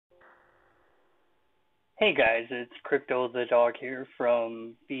Hey guys, it's Crypto the Dog here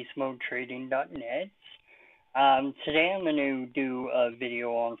from beastmodetrading.net. Today I'm going to do a video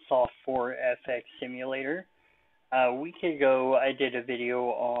on Soft4fx simulator. A week ago I did a video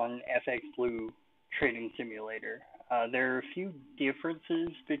on FX Blue trading simulator. There are a few differences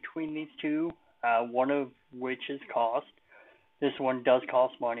between these two, one of which is cost. This one does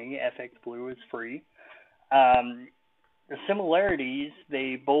cost money. FX Blue is free. The similarities,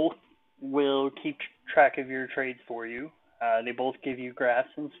 they both will keep track of your trades for you. They both give you graphs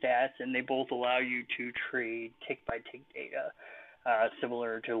and stats, and they both allow you to trade tick-by-tick data,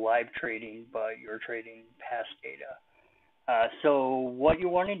 similar to live trading, but you're trading past data. So what you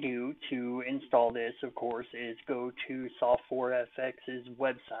want to do to install this, of course, is go to Soft4fx's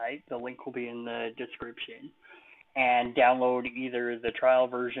website. The link will be in the description. And download either the trial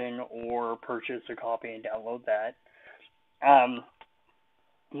version or purchase a copy and download that.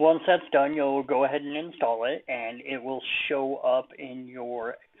 Once that's done, you'll go ahead and install it, and it will show up in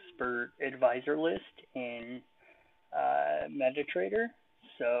your expert advisor list in MetaTrader.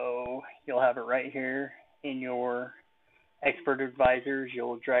 So you'll have it right here in your expert advisors.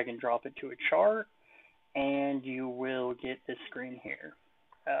 You'll drag and drop it to a chart, and you will get this screen here.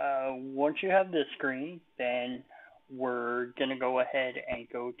 Once you have this screen, then we're going to go ahead and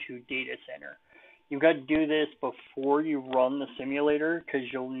go to Data Center. You've got to do this before you run the simulator because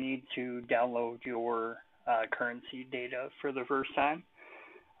you'll need to download your currency data for the first time.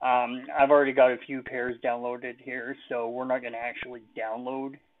 I've already got a few pairs downloaded here, so we're not going to actually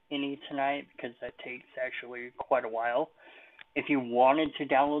download any tonight because that takes actually quite a while. If you wanted to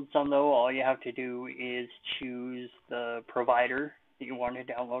download some, though, all you have to do is choose the provider that you want to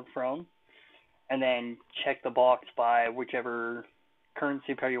download from, and then check the box by whichever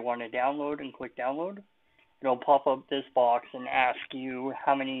currency pair you want to download and click download. It'll pop up this box and ask you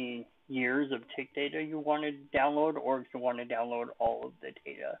how many years of tick data you want to download, or if you want to download all of the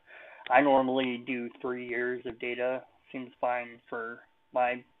data. I normally do 3 years of data. Seems fine for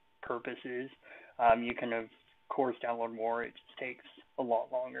my purposes. You can of course download more. It just takes a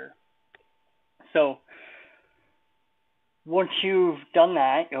lot longer. So once you've done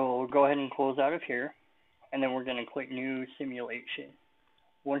that, you'll go ahead and close out of here, and then we're going to click New Simulation.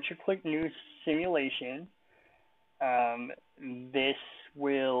 Once you click New Simulation, this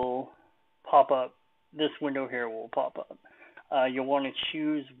will pop up. This window here will pop up. You'll want to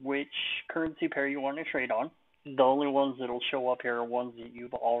choose which currency pair you want to trade on. The only ones that will show up here are ones that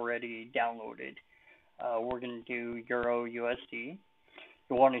you've already downloaded. We're going to do Euro USD.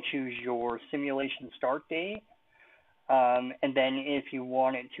 You'll want to choose your simulation start date. And then if you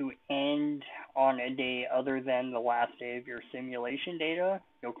want it to end on a day other than the last day of your simulation data,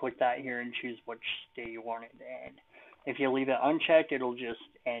 you'll click that here and choose which day you want it to end. If you leave it unchecked, it'll just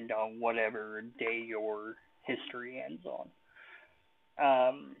end on whatever day your history ends on.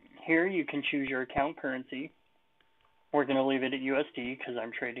 Here you can choose your account currency. We're going to leave it at USD because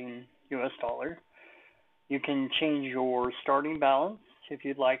I'm trading US dollar. You can change your starting balance. If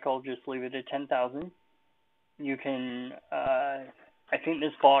you'd like, I'll just leave it at 10,000. You can, I think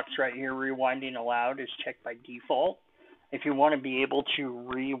this box right here, rewinding allowed, is checked by default. If you want to be able to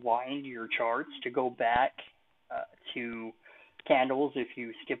rewind your charts to go back to candles, if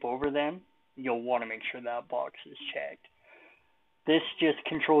you skip over them, you'll want to make sure that box is checked. This just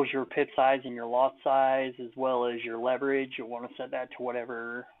controls your pip size and your lot size, as well as your leverage. You'll want to set that to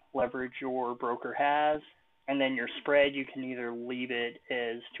whatever leverage your broker has. And then your spread, you can either leave it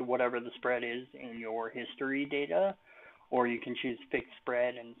as to whatever the spread is in your history data, or you can choose fixed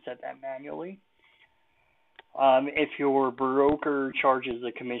spread and set that manually. If your broker charges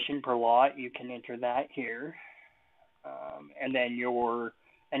a commission per lot, you can enter that here. And then your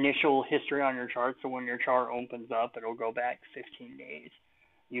initial history on your chart, so when your chart opens up, it'll go back 15 days.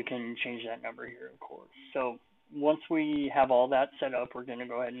 You can change that number here, of course. So once we have all that set up, we're going to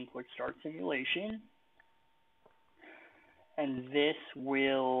go ahead and click Start Simulation. And this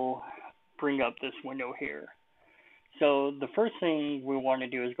will bring up this window here. So the first thing we want to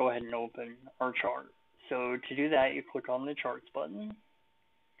do is go ahead and open our chart. So to do that, you click on the Charts button,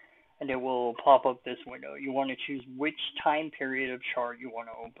 and it will pop up this window. You want to choose which time period of chart you want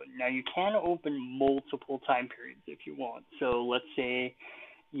to open. Now, you can open multiple time periods if you want. So let's say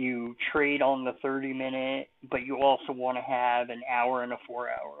you trade on the 30-minute, but you also want to have an hour and a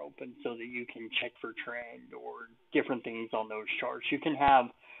 4-hour open so that you can check for trend or different things on those charts. You can have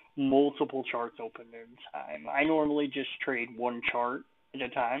multiple charts open at a time. I normally just trade one chart at a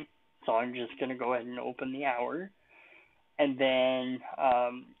time, so I'm just going to go ahead and open the hour. And then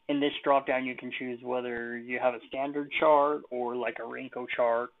in this drop down, you can choose whether you have a standard chart or like a Renko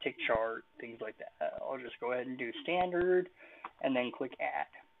chart, tick chart, things like that. I'll just go ahead and do standard and then click add.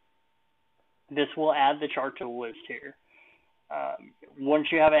 This will add the chart to the list here. Once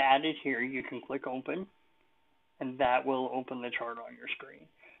you have it added here, you can click open, and that will open the chart on your screen.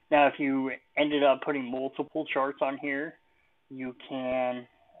 Now, if you ended up putting multiple charts on here, you can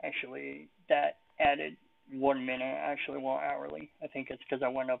actually, that added 1 minute, actually, well, hourly. I think it's because I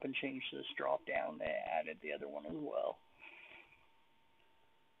went up and changed this drop down that added the other one as well.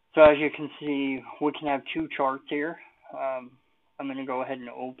 So as you can see, we can have 2 charts here. I'm going to go ahead and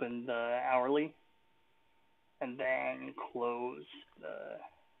open the hourly and then close the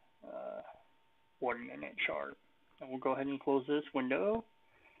 1 minute chart. And we'll go ahead and close this window,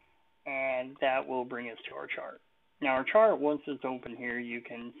 and that will bring us to our chart. Now our chart, once it's open here, you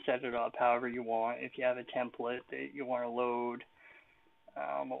can set it up however you want. If you have a template that you want to load,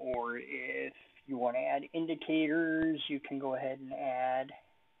 or if you want to add indicators, you can go ahead and add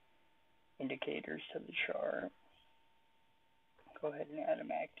indicators to the chart. Go ahead and add a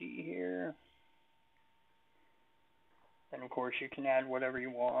MACD here. And of course you can add whatever you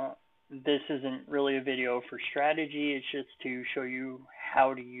want. This isn't really a video for strategy, it's just to show you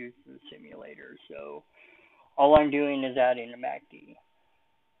how to use the simulator. So all I'm doing is adding a MACD.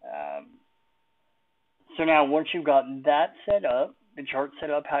 So now once you've got that set up, the chart set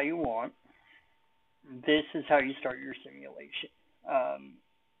up how you want, this is how you start your simulation.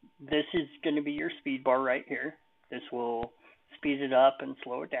 This is going to be your speed bar right here. This will speed it up and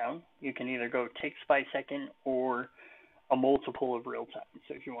slow it down. You can either go ticks by second or a multiple of real time.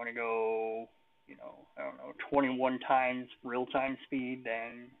 So if you want to go, I don't know, 21 times real time speed,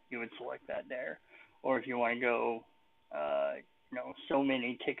 then you would select that there. Or if you want to go, so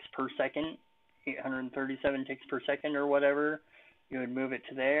many ticks per second, 837 ticks per second or whatever, you would move it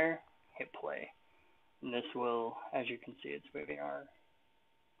to there, hit play. And this will, as you can see, it's moving our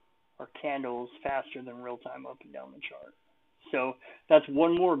candles faster than real time up and down the chart. So that's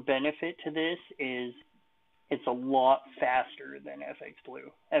one more benefit to this, is it's a lot faster than FX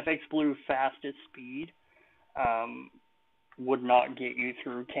Blue. FX Blue fastest speed would not get you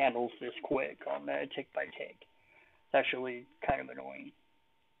through candles this quick on the tick by tick. It's actually kind of annoying.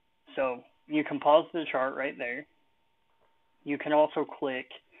 So you can pause the chart right there. You can also click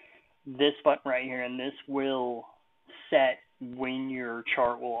this button right here, and this will set when your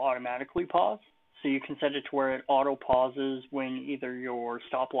chart will automatically pause. So you can set it to where it auto pauses when either your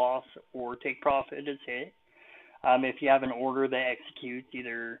stop loss or take profit is hit. If you have an order that executes,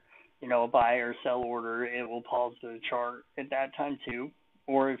 either a buy or sell order, it will pause the chart at that time too.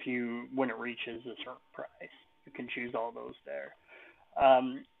 Or when it reaches a certain price, you can choose all those there.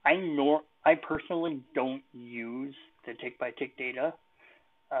 I personally don't use the tick by tick data.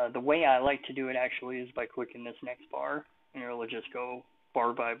 The way I like to do it actually is by clicking this next bar, and it'll just go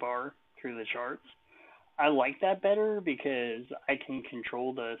bar by bar through the charts. I like that better because I can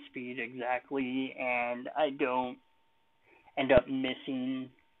control the speed exactly, and I don't end up missing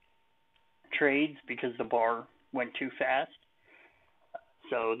trades because the bar went too fast.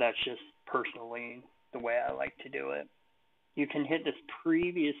 So that's just personally the way I like to do it. You can hit this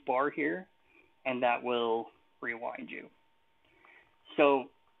previous bar here, and that will rewind you. So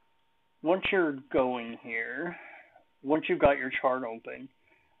once you're going here, once you've got your chart open,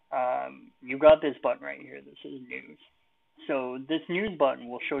 you've got this button right here that says news. So this news button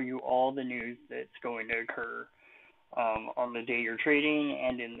will show you all the news that's going to occur on the day you're trading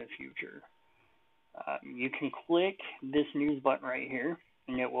and in the future. You can click this news button right here,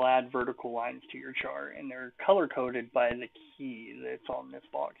 and it will add vertical lines to your chart, and they're color coded by the key that's on this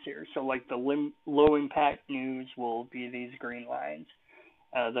box here. So like the low impact news will be these green lines.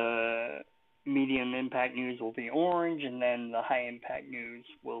 The medium impact news will be orange, and then the high impact news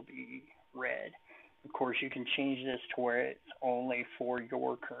will be red. Of course, you can change this to where it's only for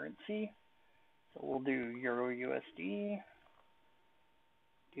your currency. So we'll do Euro USD.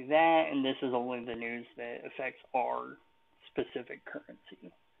 Do that, and this is only the news that affects our specific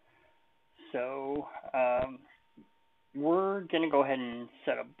currency. So we're going to go ahead and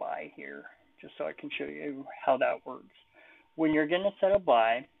set a buy here, just so I can show you how that works. When you're going to set a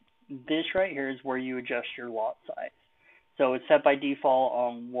buy, this right here is where you adjust your lot size. So it's set by default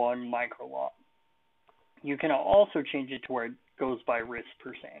on 1 micro lot. You can also change it to where it goes by risk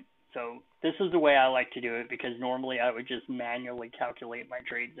percent. So this is the way I like to do it, because normally I would just manually calculate my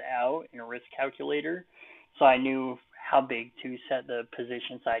trades out in a risk calculator. So I knew how big to set the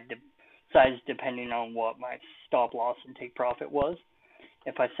position size depending on what my stop loss and take profit was.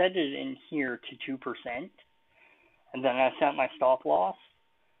 If I set it in here to 2%, and then I set my stop loss,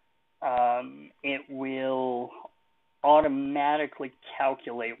 it will automatically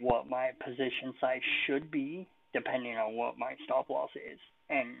calculate what my position size should be depending on what my stop loss is,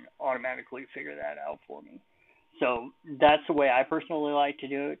 and automatically figure that out for me. So that's the way I personally like to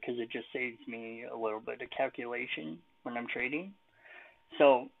do it, because it just saves me a little bit of calculation when I'm trading.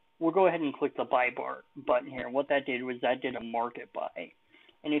 So we'll go ahead and click the buy bar button here. What that did was that did a market buy.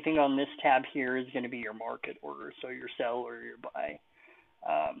 Anything on this tab here is going to be your market order, so your sell or your buy.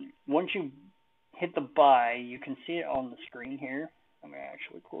 Once you hit the buy, you can see it on the screen here. I'm going to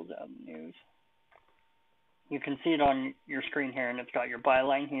actually close out the news. You can see it on your screen here, and it's got your buy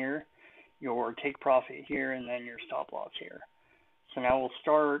line here, your take profit here, and then your stop loss here. So now we'll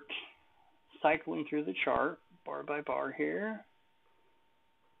start cycling through the chart, bar by bar here.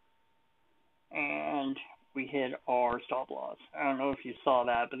 And we hit our stop loss. I don't know if you saw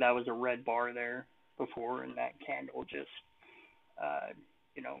that, but that was a red bar there before, and that candle just,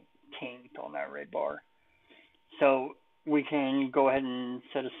 tanked on that red bar. So we can go ahead and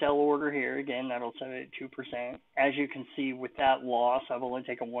set a sell order here. Again, that'll set it at 2%. As you can see, with that loss, I've only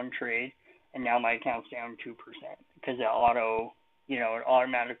taken one trade, and now my account's down 2% because it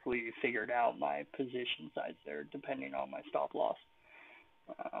automatically figured out my position size there depending on my stop loss.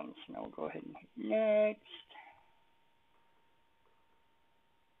 So now we'll go ahead and hit next.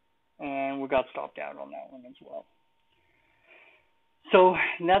 And we got stopped out on that one as well. So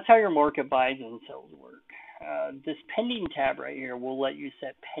that's how your market buys and sells work. This pending tab right here will let you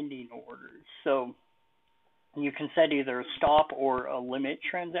set pending orders. So you can set either a stop or a limit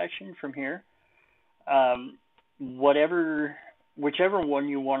transaction from here. Whichever one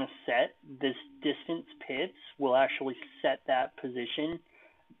you want to set, this distance pips will actually set that position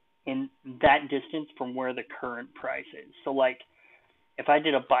in that distance from where the current price is. So like if I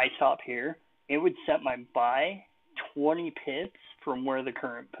did a buy stop here, it would set my buy 20 pips from where the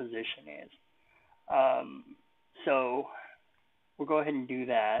current position is. So we'll go ahead and do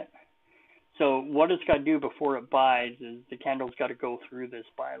that. So what it's got to do before it buys is the candle's got to go through this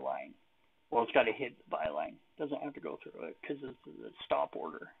buy line. Well, it's got to hit the buy line. It doesn't have to go through it because it's a stop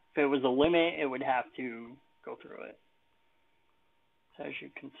order. If it was a limit, it would have to go through it. So as you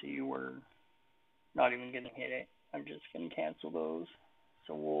can see, we're not even going to hit it. I'm just going to cancel those.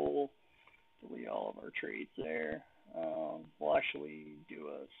 So we'll delete all of our trades there. We'll actually do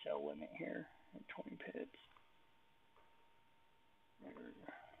a sell limit here at 20 pips.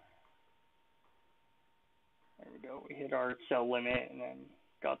 There we go. We hit our sell limit and then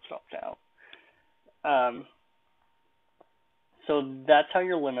got stopped out. So that's how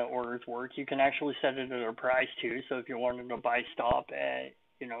your limit orders work. You can actually set it at a price too. So if you wanted to buy stop at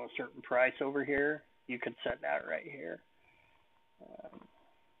a certain price over here, you could set that right here.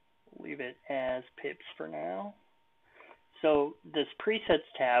 Leave it as pips for now. So this presets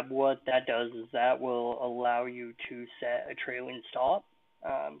tab, what that does is that will allow you to set a trailing stop.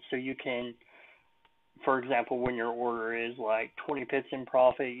 So you can, for example, when your order is like 20 pips in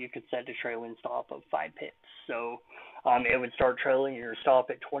profit, you could set a trailing stop of 5 pips. So it would start trailing your stop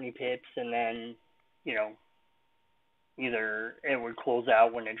at 20 pips, and then, either it would close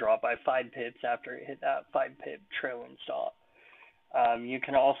out when it dropped by 5 pips after it hit that 5 pip trailing stop. You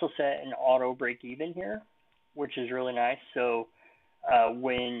can also set an auto break even here, which is really nice. So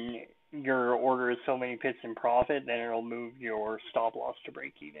when your order is so many pips in profit, then it'll move your stop loss to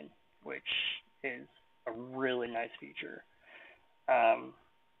break even, which is a really nice feature.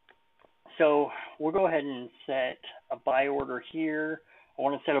 So we'll go ahead and set a buy order here. I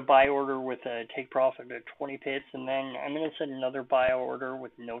want to set a buy order with a take profit of 20 pips, and then I'm going to set another buy order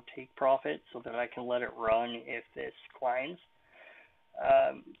with no take profit so that I can let it run if this climbs.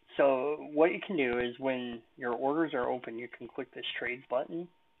 So what you can do is when your orders are open, you can click this trades button,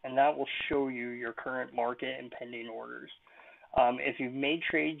 and that will show you your current market and pending orders. If you've made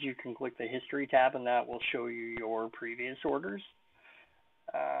trades, you can click the history tab, and that will show you your previous orders.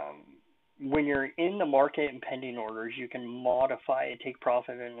 When you're in the market and pending orders, you can modify a take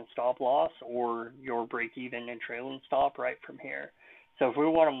profit and a stop loss, or your break even and trailing stop right from here. So if we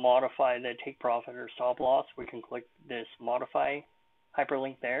want to modify the take profit or stop loss, we can click this modify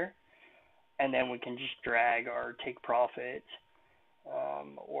hyperlink there, and then we can just drag our take profit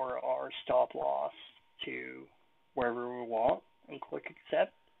or our stop loss to wherever we want and click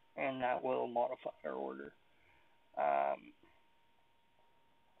accept, and that will modify our order.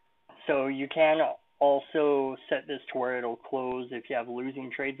 So you can also set this to where it'll close. If you have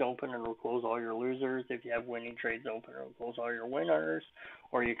losing trades open, it'll close all your losers. If you have winning trades open, it'll close all your winners,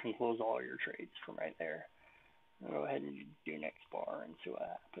 or you can close all your trades from right there. I'll go ahead and do next bar and see what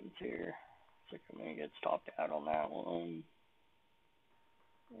happens here. like I'm going to get stopped out on that one.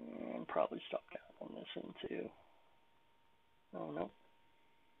 And probably stopped out on this one too. Oh, no.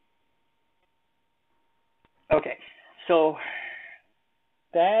 Okay, so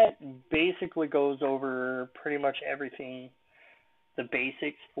that basically goes over pretty much everything, the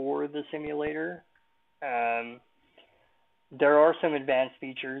basics for the simulator. Um, there are some advanced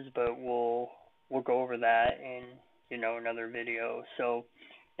features, but we'll go over that in another video. So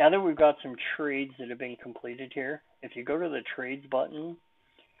now that we've got some trades that have been completed here, if you go to the trades button,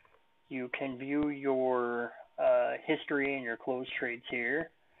 you can view your history and your closed trades here.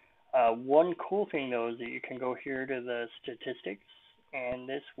 One cool thing though is that you can go here to the statistics, and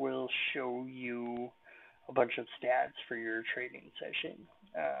this will show you a bunch of stats for your trading session.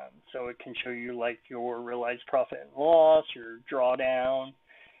 So it can show you like your realized profit and loss, your drawdown,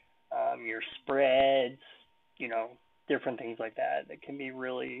 your spreads, different things like that that can be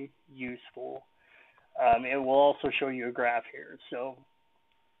really useful. It will also show you a graph here. So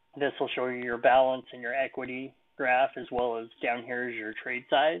this will show you your balance and your equity graph, as well as down here is your trade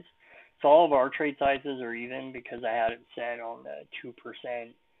size. So all of our trade sizes are even because I had it set on the 2%,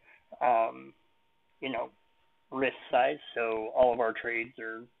 risk size. So all of our trades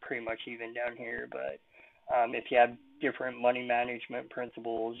are pretty much even down here. But if you have different money management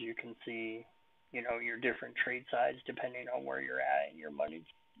principles, you can see, your different trade size depending on where you're at in your money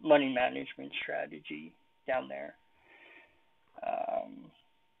management strategy down there.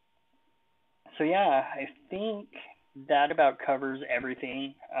 So yeah, I think that about covers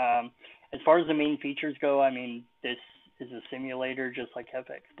everything. As far as the main features go, I mean, this is a simulator just like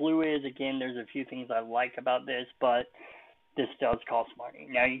FX Blue is. Again, there's a few things I like about this, but this does cost money.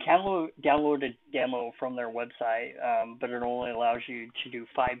 Now, you can download a demo from their website, but it only allows you to do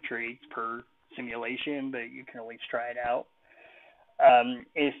 5 trades per simulation, but you can at least try it out.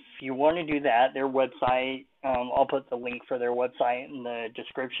 If you want to do that, their website, I'll put the link for their website in the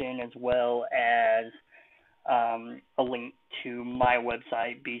description, as well as a link to my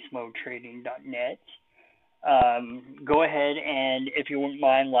website, beastmodetrading.net. Go ahead and, if you wouldn't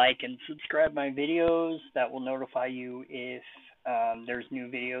mind, like and subscribe my videos. That will notify you if there's new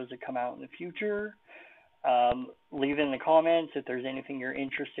videos that come out in the future. Leave in the comments if there's anything you're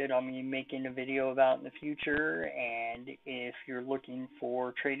interested on me making a video about in the future. And if you're looking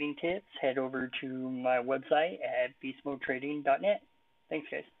for trading tips, head over to my website at beastmodetrading.net. Thanks,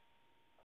 guys.